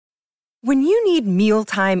When you need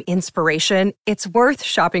mealtime inspiration, it's worth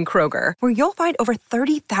shopping Kroger, where you'll find over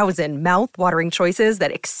 30,000 mouth-watering choices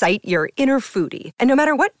that excite your inner foodie. And no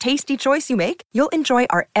matter what tasty choice you make, you'll enjoy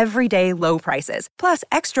our everyday low prices, plus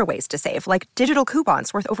extra ways to save, like digital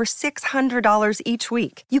coupons worth over $600 each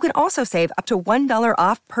week. You can also save up to $1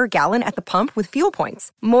 off per gallon at the pump with fuel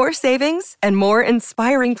points. More savings and more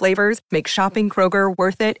inspiring flavors make shopping Kroger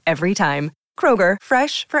worth it every time. Kroger,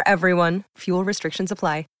 fresh for everyone. Fuel restrictions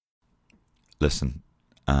apply. Listen,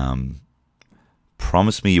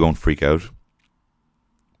 promise me you won't freak out,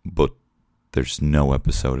 but there's no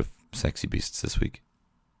episode of Sexy Beasts this week.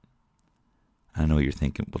 I know what you're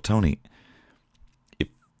thinking. Well, Tony, if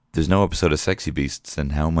there's no episode of Sexy Beasts,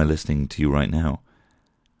 then how am I listening to you right now?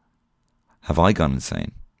 Have I gone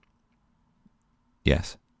insane?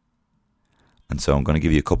 Yes. And so I'm going to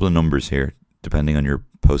give you a couple of numbers here, depending on your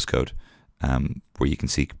postcode, where you can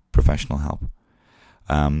seek professional help.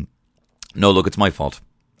 No, look, it's my fault.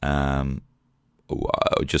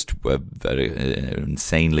 Just an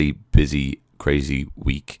insanely busy, crazy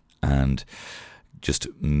week, and just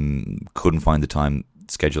couldn't find the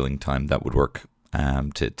scheduling time that would work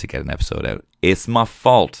to get an episode out. It's my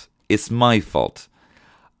fault. It's my fault.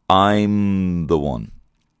 I'm the one.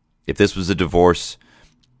 If this was a divorce,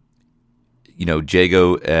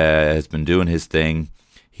 Jago has been doing his thing.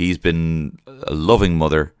 He's been a loving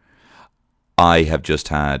mother. I have just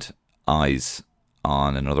had eyes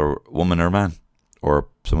on another woman or man, or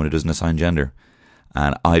someone who doesn't assign gender,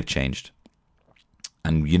 and I've changed.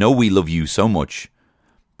 And we love you so much,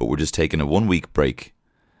 but we're just taking a 1 week break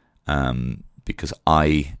because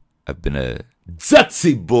I have been a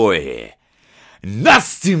zatsy boy,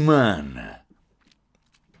 nasty man.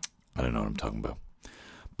 I don't know what I'm talking about.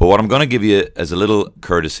 But what I'm going to give you as a little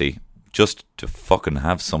courtesy, just to fucking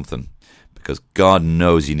have something, because God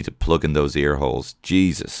knows you need to plug in those ear holes.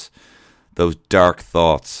 Jesus. Those dark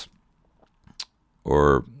thoughts.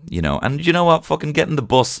 Or, and you know what? Fucking getting the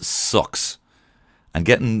bus sucks. And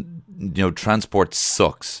getting, transport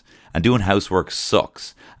sucks. And doing housework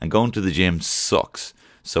sucks. And going to the gym sucks.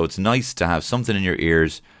 So it's nice to have something in your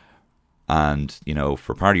ears and,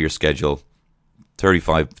 for part of your schedule,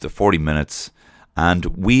 35 to 40 minutes. And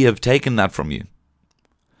we have taken that from you.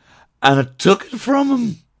 And I took it from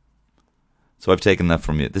him. So I've taken that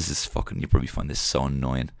from you. This is fucking, you probably find this so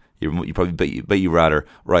annoying. You probably bet you rather,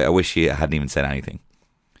 right, I wish you hadn't even said anything.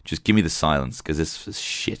 Just give me the silence, because this is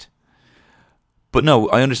shit. But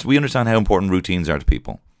no, we understand how important routines are to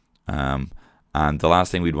people. And the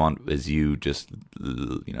last thing we'd want is you just,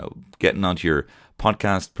 getting onto your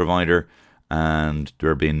podcast provider and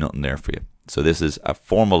there being nothing there for you. So this is a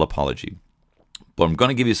formal apology. But I'm going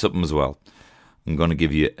to give you something as well. I'm going to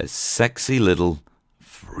give you a sexy little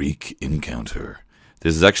freak encounter.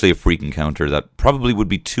 This is actually a freak encounter that probably would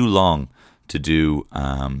be too long to do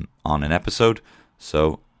on an episode.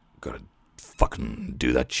 So, gotta fucking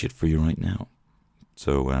do that shit for you right now.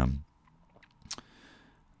 So,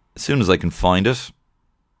 as soon as I can find it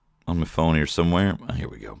on my phone here somewhere, here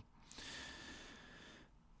we go.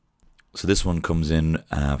 So this one comes in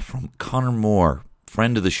from Connor Moore,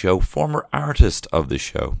 friend of the show, former artist of the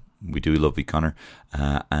show. We do love you, Connor.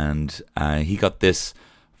 And he got this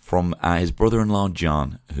from his brother-in-law,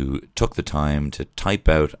 John, who took the time to type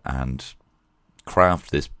out and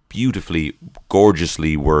craft this beautifully,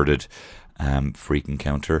 gorgeously worded freak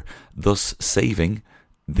encounter, thus saving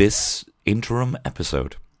this interim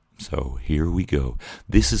episode. So here we go.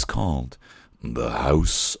 This is called The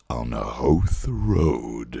House on a Howth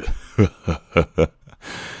Road.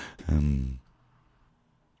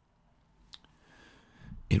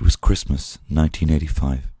 It was Christmas,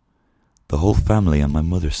 1985. The whole family on my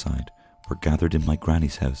mother's side were gathered in my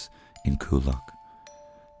granny's house in Coolock.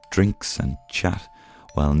 Drinks and chat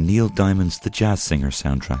while Neil Diamond's The Jazz Singer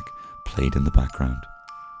soundtrack played in the background.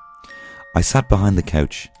 I sat behind the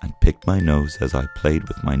couch and picked my nose as I played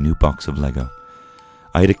with my new box of Lego.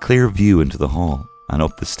 I had a clear view into the hall and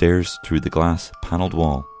up the stairs through the glass panelled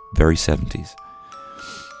wall, very 70s.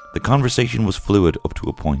 The conversation was fluid up to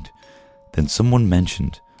a point. Then someone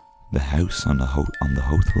mentioned the house on the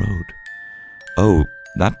Howth Road. "Oh,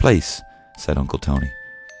 that place," said Uncle Tony.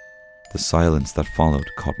 The silence that followed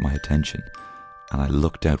caught my attention, and I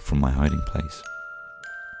looked out from my hiding place.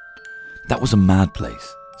 "That was a mad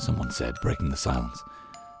place," someone said, breaking the silence.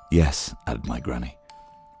 "Yes," added my granny.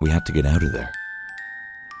 "We had to get out of there."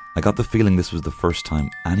 I got the feeling this was the first time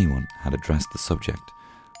anyone had addressed the subject.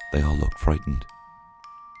 They all looked frightened.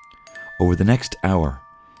 Over the next hour,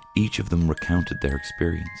 each of them recounted their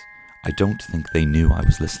experience. I don't think they knew I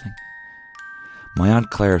was listening. My Aunt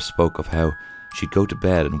Claire spoke of how She'd go to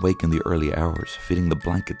bed and wake in the early hours, feeling the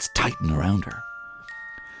blankets tighten around her.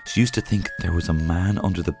 She used to think there was a man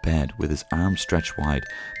under the bed with his arms stretched wide,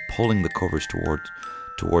 pulling the covers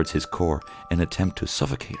towards his core in an attempt to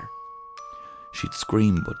suffocate her. She'd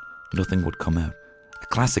scream, but nothing would come out. A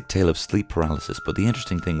classic tale of sleep paralysis, but the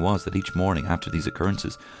interesting thing was that each morning after these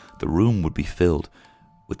occurrences, the room would be filled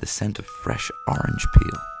with the scent of fresh orange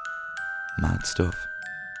peel. Mad stuff.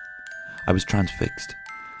 I was transfixed.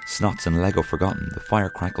 Snots and Lego forgotten, the fire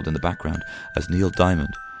crackled in the background as Neil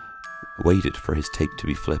Diamond waited for his take to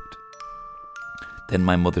be flipped. Then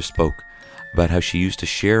my mother spoke about how she used to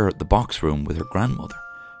share the box room with her grandmother,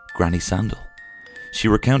 Granny Sandal. She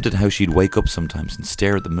recounted how she'd wake up sometimes and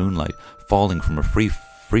stare at the moonlight falling from a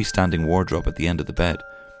freestanding wardrobe at the end of the bed.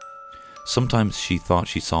 Sometimes she thought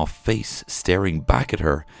she saw a face staring back at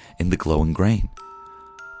her in the glowing grain.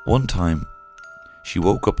 One time, she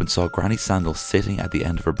woke up and saw Granny Sandal sitting at the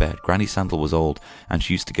end of her bed. Granny Sandal was old, and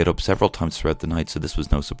she used to get up several times throughout the night, so this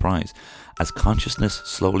was no surprise. As consciousness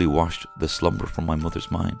slowly washed the slumber from my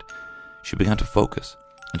mother's mind, she began to focus,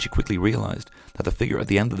 and she quickly realised that the figure at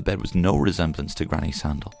the end of the bed was no resemblance to Granny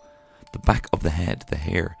Sandal. The back of the head, the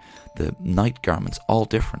hair, the night garments, all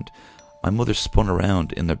different. My mother spun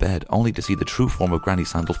around in their bed, only to see the true form of Granny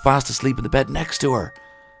Sandal fast asleep in the bed next to her.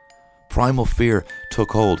 Primal fear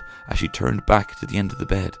took hold as she turned back to the end of the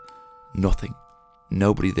bed. Nothing.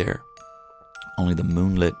 Nobody there. Only the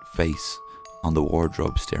moonlit face on the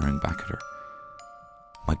wardrobe staring back at her.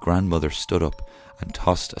 My grandmother stood up and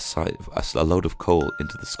tossed a load of coal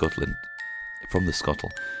into the scuttle from the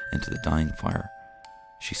scuttle into the dying fire.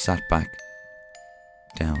 She sat back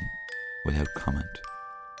down without comment.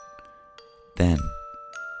 Then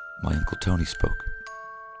my Uncle Tony spoke.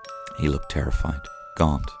 He looked terrified,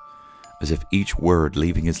 gaunt, as if each word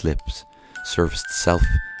leaving his lips surfaced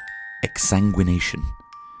self-exsanguination.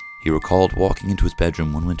 He recalled walking into his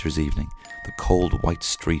bedroom one winter's evening. The cold white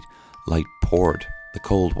street light poured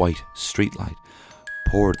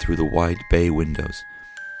through the wide bay windows,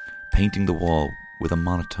 painting the wall with a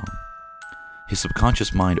monotone. His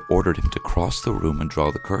subconscious mind ordered him to cross the room and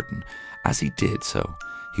draw the curtain. As he did so,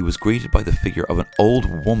 he was greeted by the figure of an old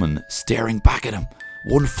woman staring back at him,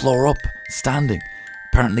 one floor up, standing,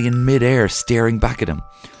 apparently in mid-air, staring back at him.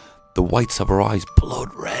 The whites of her eyes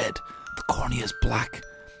blood red, the corneas black.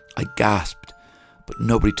 I gasped, but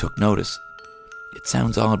nobody took notice. It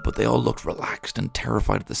sounds odd, but they all looked relaxed and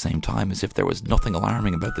terrified at the same time, as if there was nothing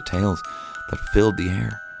alarming about the tales that filled the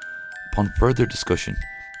air. Upon further discussion,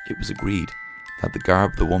 it was agreed that the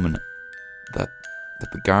garb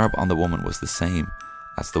on the woman was the same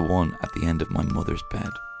as the one at the end of my mother's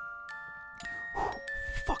bed. Whew,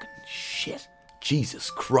 fucking shit. Jesus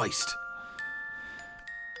Christ.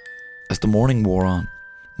 As the morning wore on,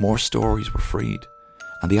 more stories were freed,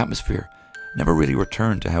 and the atmosphere never really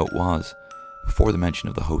returned to how it was before the mention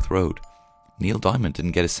of the Howth Road. Neil Diamond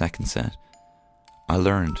didn't get a second set. I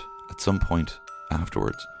learned at some point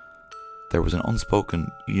afterwards there was an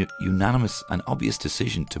unspoken, unanimous and obvious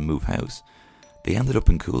decision to move house. They ended up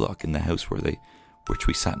in Coolock, in the house which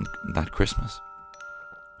we sat in that Christmas.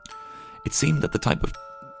 It seemed that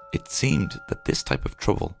this type of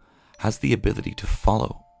trouble has the ability to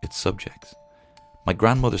follow its subjects. My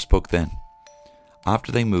grandmother spoke then.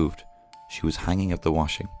 After they moved, she was hanging up the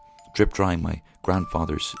washing, drip drying my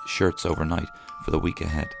grandfather's shirts overnight for the week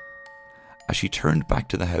ahead. As she turned back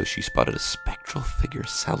to the house, she spotted a spectral figure,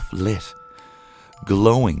 self-lit,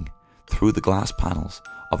 glowing through the glass panels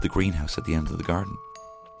of the greenhouse at the end of the garden.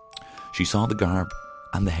 She saw the garb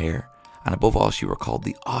and the hair, and above all she recalled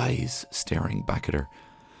the eyes staring back at her,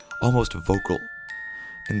 almost vocal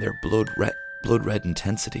in their blood red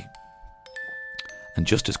intensity. And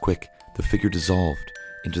just as quick, the figure dissolved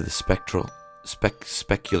into the specular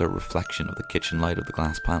reflection of the kitchen light of the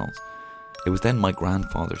glass panels. It was then my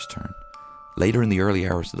grandfather's turn. Later in the early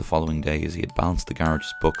hours of the following day, as he had balanced the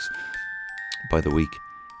garage's books by the week,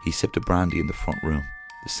 he sipped a brandy in the front room,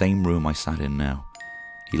 the same room I sat in now.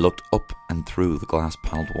 He looked up and through the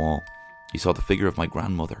glass-panelled wall. He saw the figure of my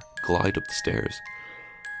grandmother glide up the stairs.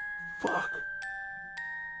 Fuck.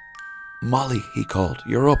 Molly, he called,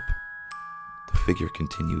 you're up. The figure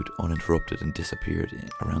continued uninterrupted and disappeared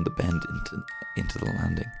around the bend into the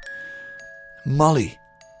landing. Molly,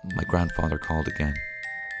 my grandfather called again.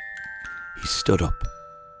 He stood up,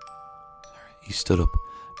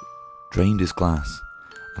 drained his glass,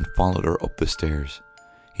 and followed her up the stairs.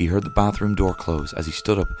 He heard the bathroom door close. As he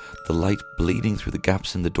stood up, the light bleeding through the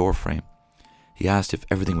gaps in the door frame. He asked if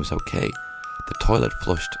everything was okay. The toilet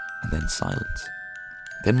flushed, and then silence.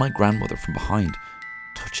 Then my grandmother from behind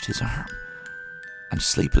touched his arm and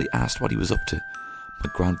sleepily asked what he was up to. My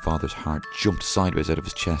grandfather's heart jumped sideways out of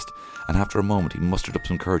his chest, and after a moment he mustered up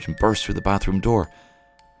some courage and burst through the bathroom door.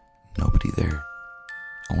 Nobody there,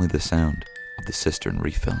 only the sound of the cistern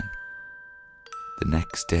refilling. The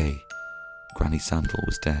next day, Granny Sandal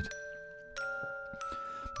was dead.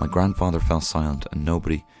 My grandfather fell silent and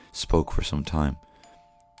nobody spoke for some time.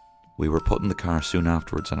 We were put in the car soon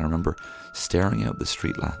afterwards, and I remember staring out the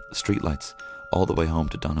street lights all the way home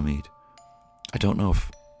to Donamead. I don't know if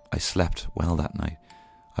I slept well that night.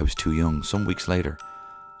 I was too young. Some weeks later,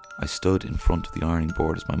 I stood in front of the ironing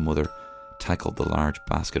board as my mother tackled the large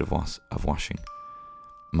basket of washing.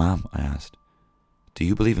 "Ma'am," I asked, "do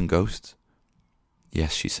you believe in ghosts?"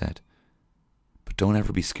 "Yes," she said, "but don't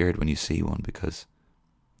ever be scared when you see one because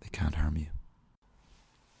they can't harm you."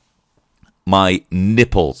 My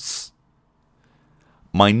nipples.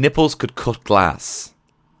 My nipples could cut glass.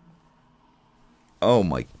 Oh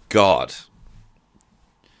my God.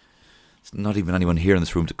 There's not even anyone here in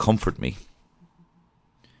this room to comfort me.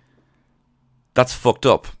 That's fucked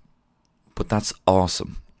up, but that's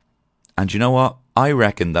awesome. And you know what? I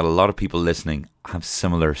reckon that a lot of people listening have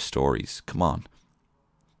similar stories. Come on.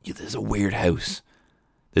 Yeah, there's a weird house.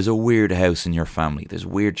 There's a weird house in your family. There's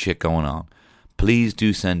weird shit going on. Please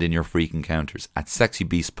do send in your freak encounters at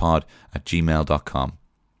sexybeastpod@gmail.com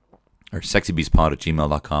or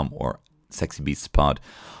sexybeastpod@gmail.com or sexybeastpod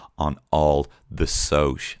on all the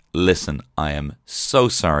soch. Listen, I am so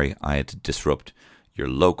sorry I had to disrupt your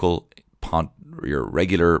local pod, your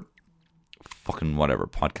regular fucking whatever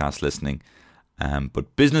podcast listening.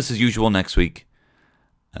 But business as usual next week.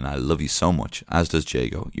 And I love you so much, as does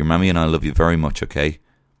Jago. Your mammy and I love you very much, okay?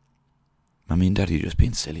 Mammy and daddy are just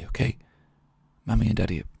being silly, okay? Mammy and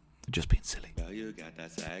daddy are just being silly. Girl, you got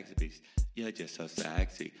that sexy beast. You're just so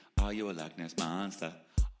sexy. Are you a Loch Ness monster?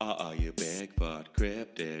 Or are you Bigfoot,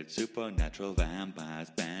 cryptid, supernatural vampires,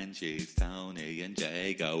 banshees, Tony and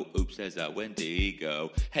Jago? Oops, there's a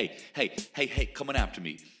Wendigo. Hey, coming after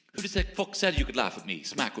me. Who the fuck said you could laugh at me,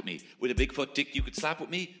 smack with me? With a Bigfoot dick you could slap with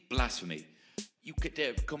me? Blasphemy. You could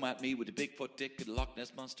dare come at me with a Bigfoot dick and a Loch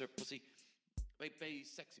Ness monster pussy? Baby,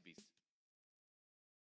 sexy beast.